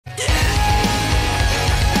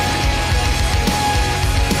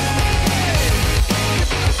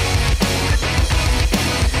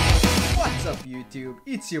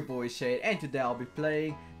it's your boy Shade, and today I'll be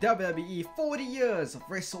playing WWE 40 Years of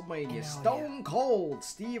WrestleMania. Stone Cold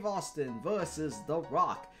Steve Austin versus The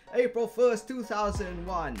Rock, April 1st,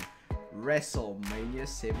 2001, WrestleMania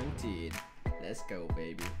 17. Let's go,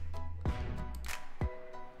 baby.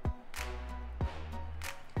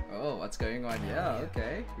 Oh, what's going on? Yeah,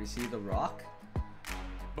 okay. We see The Rock.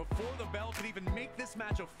 Before the bell could even make this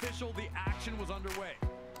match official, the action was underway.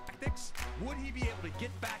 Tactics? Would he be able to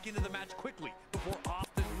get back into the match quickly before Austin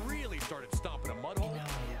really started stomping a mud hole?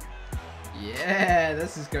 Yeah,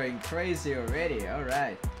 this is going crazy already.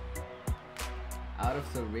 Alright. Out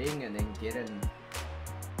of the ring and then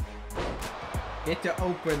get to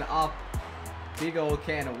open up big old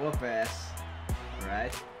can of whoop ass.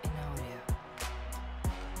 Alright.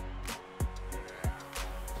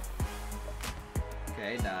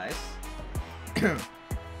 Okay, nice.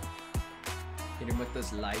 Hit him with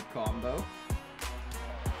this light combo.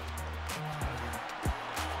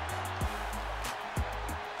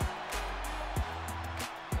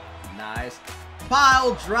 Nice.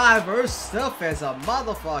 Pile driver stuff as a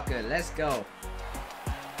motherfucker. Let's go.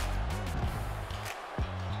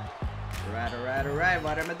 Alright.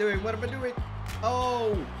 What am I doing?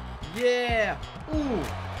 Oh, yeah. Ooh.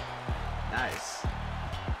 Nice.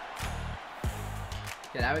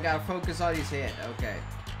 Okay, now we gotta focus on his head. Okay.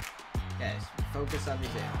 Guys, focus on his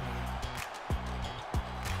head.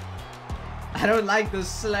 I don't like this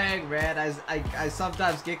slang, man. I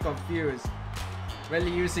sometimes get confused.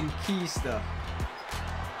 Really using key stuff.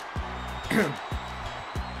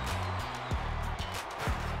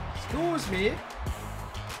 Excuse me.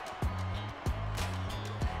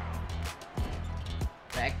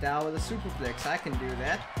 Back down with a superplex. I can do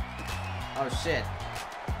that. Oh shit.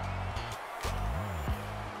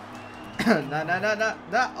 No.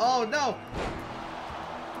 Oh no.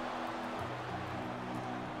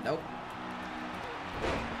 Nope.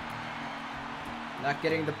 Not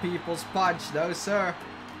getting the people's punch, no sir.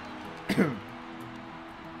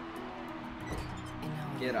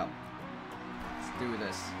 Get up. Let's do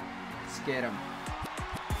this. Let's get him.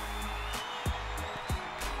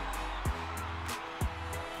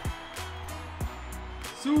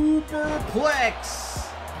 Superplex.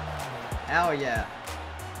 Hell yeah.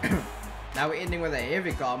 Now we're ending with a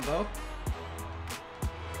heavy combo.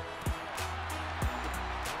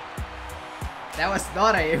 That was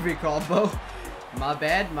not a heavy combo. My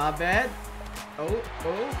bad. Oh.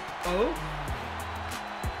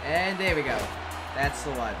 And there we go. That's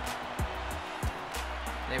the one.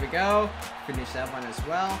 There we go. Finish that one as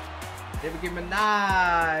well. Then we give him a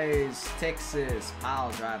nice Texas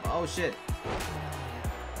pile driver. Oh shit.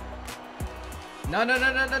 No.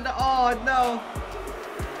 Oh no.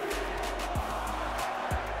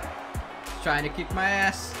 Trying to kick my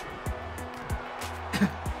ass.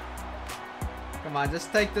 Come on,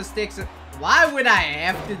 just take the sticks. Why would I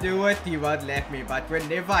have to do it? He won't let me, but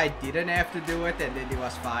whenever I didn't have to do it, and then he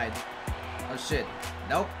was fine. Oh shit.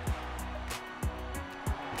 Nope.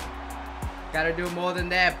 Gotta do more than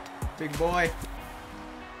that, big boy.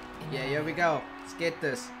 Yeah, here we go. Let's get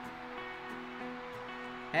this.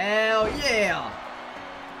 Hell yeah!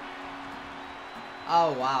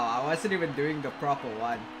 Oh wow, I wasn't even doing the proper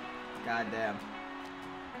one. God damn.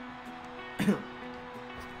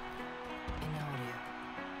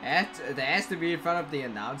 That has to be in front of the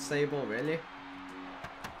announce table, really?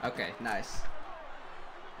 Okay, nice.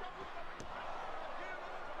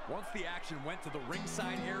 Once the action went to the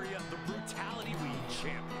ringside area, the Brutality League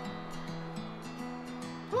champion.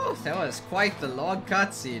 Whew, that was quite the long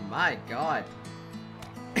cutscene, my god.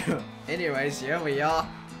 Anyways, here we are.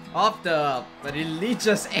 After the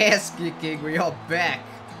religious ass kicking, we are back.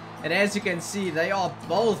 And as you can see, they are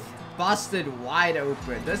both busted wide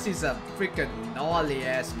open. This is a freaking gnarly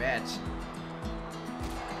ass match.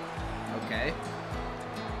 Okay.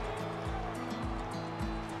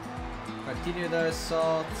 Continue the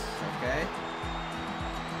assault. Okay.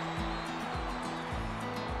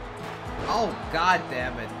 Oh, god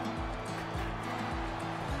damn it.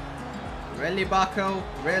 Really, Bucko?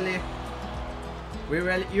 Really?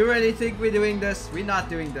 You really think we're doing this? We're not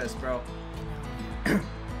doing this, bro.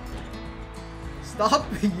 Stop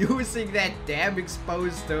using that damn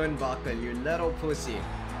exposed turnbuckle, you little pussy.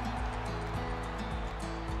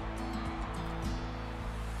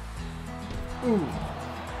 Ooh.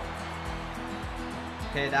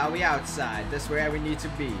 Okay, now we outside. That's where we need to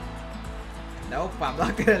be. Nope, I'm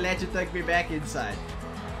not gonna let you take me back inside.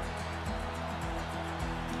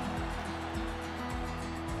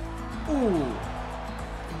 Ooh.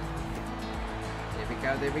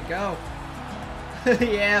 There we go.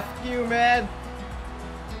 Yeah, F you, man.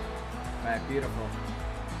 Alright, beautiful.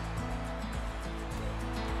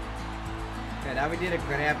 Okay, now we did a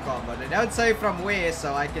grab combo. They don't say from where,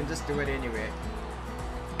 so I can just do it anyway.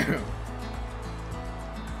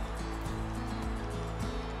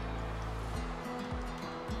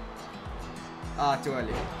 Ah, too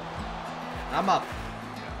early. I'm up.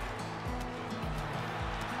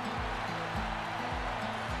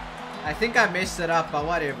 I think I messed it up, but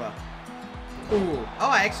whatever. Ooh. Oh,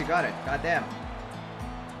 I actually got it. God damn.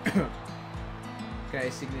 Okay,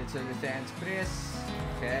 signature with hands press.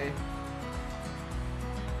 Okay.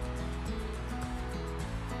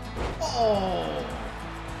 Oh!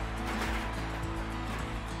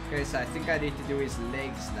 Okay, so I think I need to do his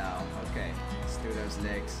legs now. Okay, let's do those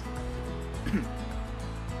legs.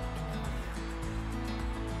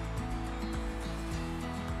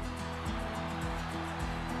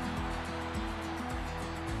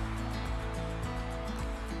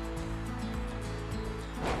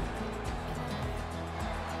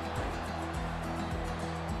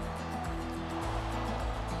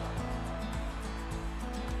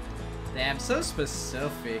 Damn, so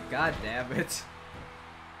specific. God damn it.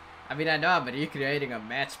 I mean, I know I'm recreating a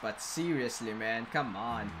match, but seriously, man, come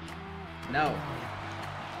on. No.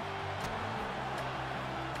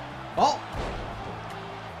 Oh!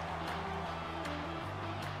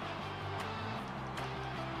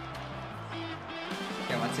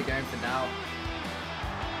 Okay, what's he going for now?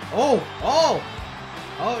 Oh! Oh!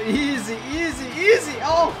 Oh, easy, easy, easy!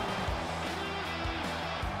 Oh!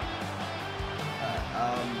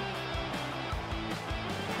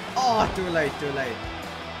 Oh, too late, too late.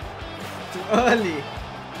 Too early.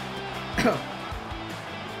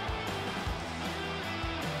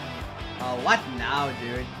 Oh, what now,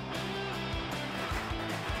 dude?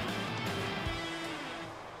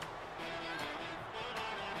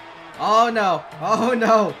 Oh no! Oh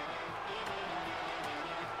no!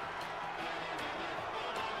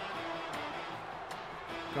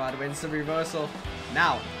 God, when's the reversal?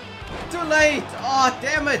 Now! Too late! Oh,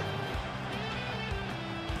 damn it!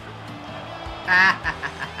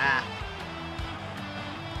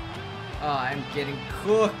 Oh, I'm getting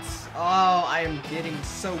cooked. Oh, I am getting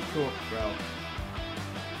so cooked, bro.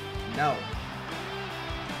 No.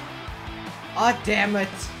 Oh, damn it.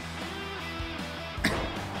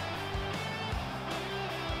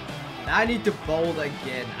 Now I need to bold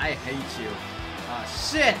again. I hate you. Oh,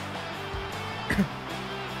 shit.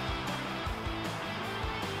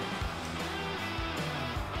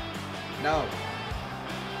 No.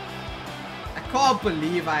 I can't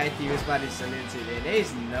believe I had to use my resiliency there.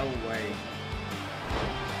 There's no way.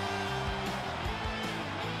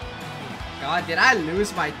 God, did I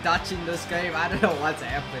lose my touch in this game? I don't know what's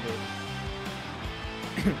happening.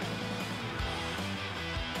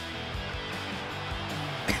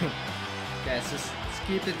 Okay, let's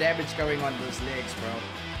keep the damage going on those legs, bro.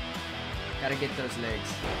 Gotta get those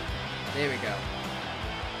legs. There we go.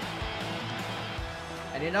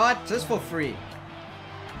 And you know what? Just for free.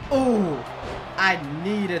 Oh, I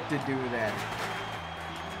needed to do that.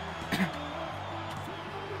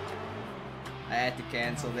 I had to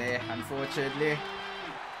cancel there, unfortunately.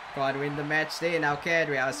 Can't win the match there now, can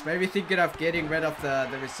we? I was maybe thinking of getting rid of the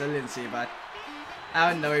resiliency, but I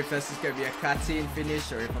don't know if this is going to be a cutscene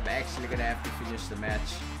finish or if I'm actually going to have to finish the match.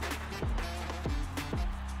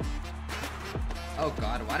 Oh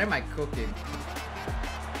god, what am I cooking?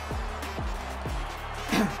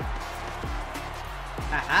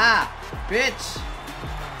 Haha! Bitch!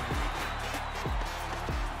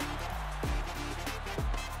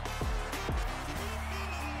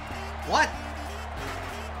 What?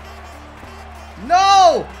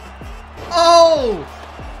 No! Oh!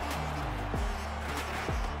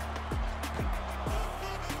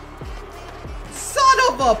 Son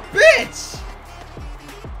of a bitch!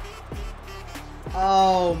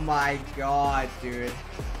 Oh my god, dude.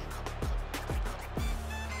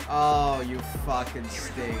 Oh, you fucking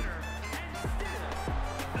stink.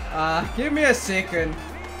 Give me a second.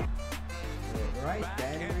 Right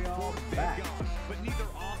then, we are back. But neither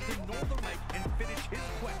Austin nor the Mike can finish his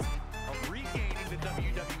quest of regaining the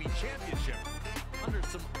WWE Championship under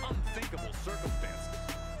some unthinkable circumstances.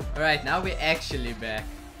 Alright, now we're actually back.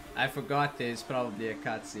 I forgot there's probably a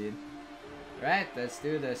cutscene. Right, let's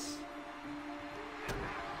do this.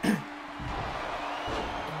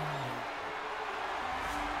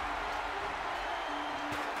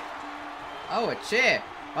 Oh, a chair.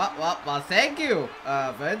 Well, thank you,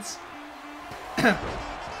 Vince.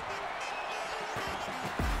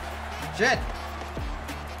 Shit.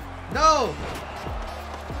 No.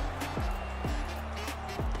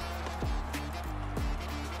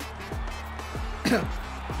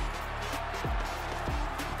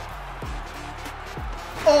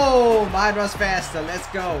 Oh, mine was faster. Let's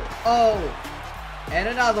go. Oh. And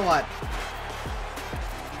another one.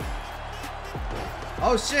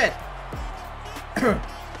 Oh shit.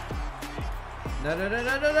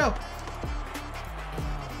 No.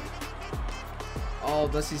 Oh,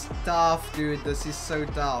 this is tough, dude. This is so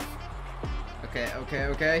tough.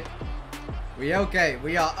 Okay. We okay.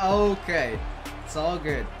 We are okay. It's all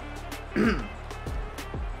good.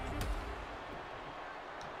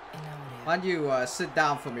 Why don't you sit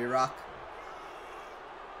down for me, Rock?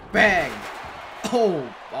 Bang! Oh,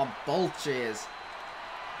 on both chairs.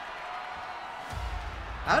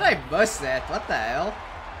 How did I miss that? What the hell?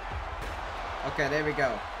 Okay, there we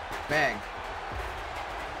go. Bang.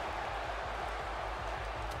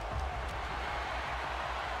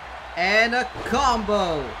 And a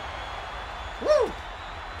combo. Woo!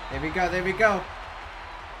 There we go.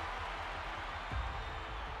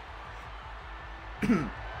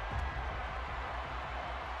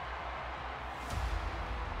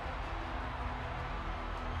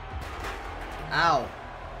 Ow.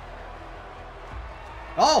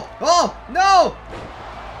 Oh, no!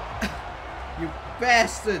 You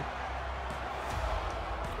bastard.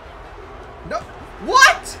 No.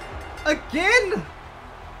 What? Again?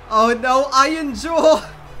 Oh no, Iron Jaw.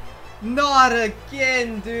 Not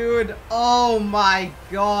again, dude. Oh my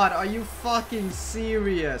god. Are you fucking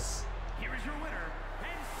serious? Here is your winner,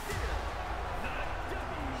 and still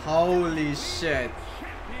the Holy shit.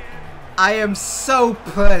 I am so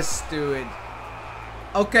pissed, dude.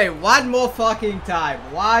 Okay, one more fucking time.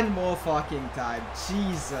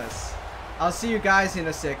 Jesus. I'll see you guys in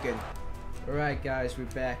a second. Alright guys, we're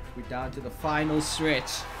back. We're down to the final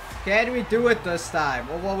stretch. Can we do it this time?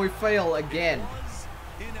 Or will we fail again? It was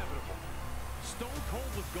inevitable. Stone Cold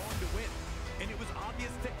was going to win, and it was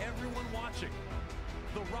obvious to everyone watching.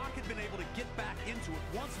 The Rock had been able to get back into it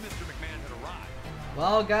once Mr. McMahon had arrived.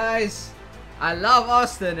 Well guys, I love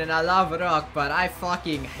Austin and I love Rock, but I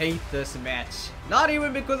fucking hate this match. Not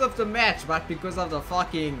even because of the match, but because of the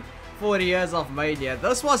fucking 40 years of Mania.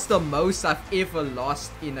 This was the most I've ever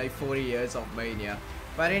lost in a 40 years of Mania.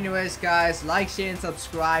 But anyways guys, like, share and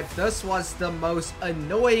subscribe. This was the most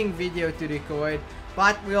annoying video to record,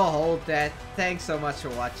 but we'll hold that. Thanks so much for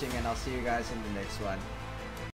watching and I'll see you guys in the next one.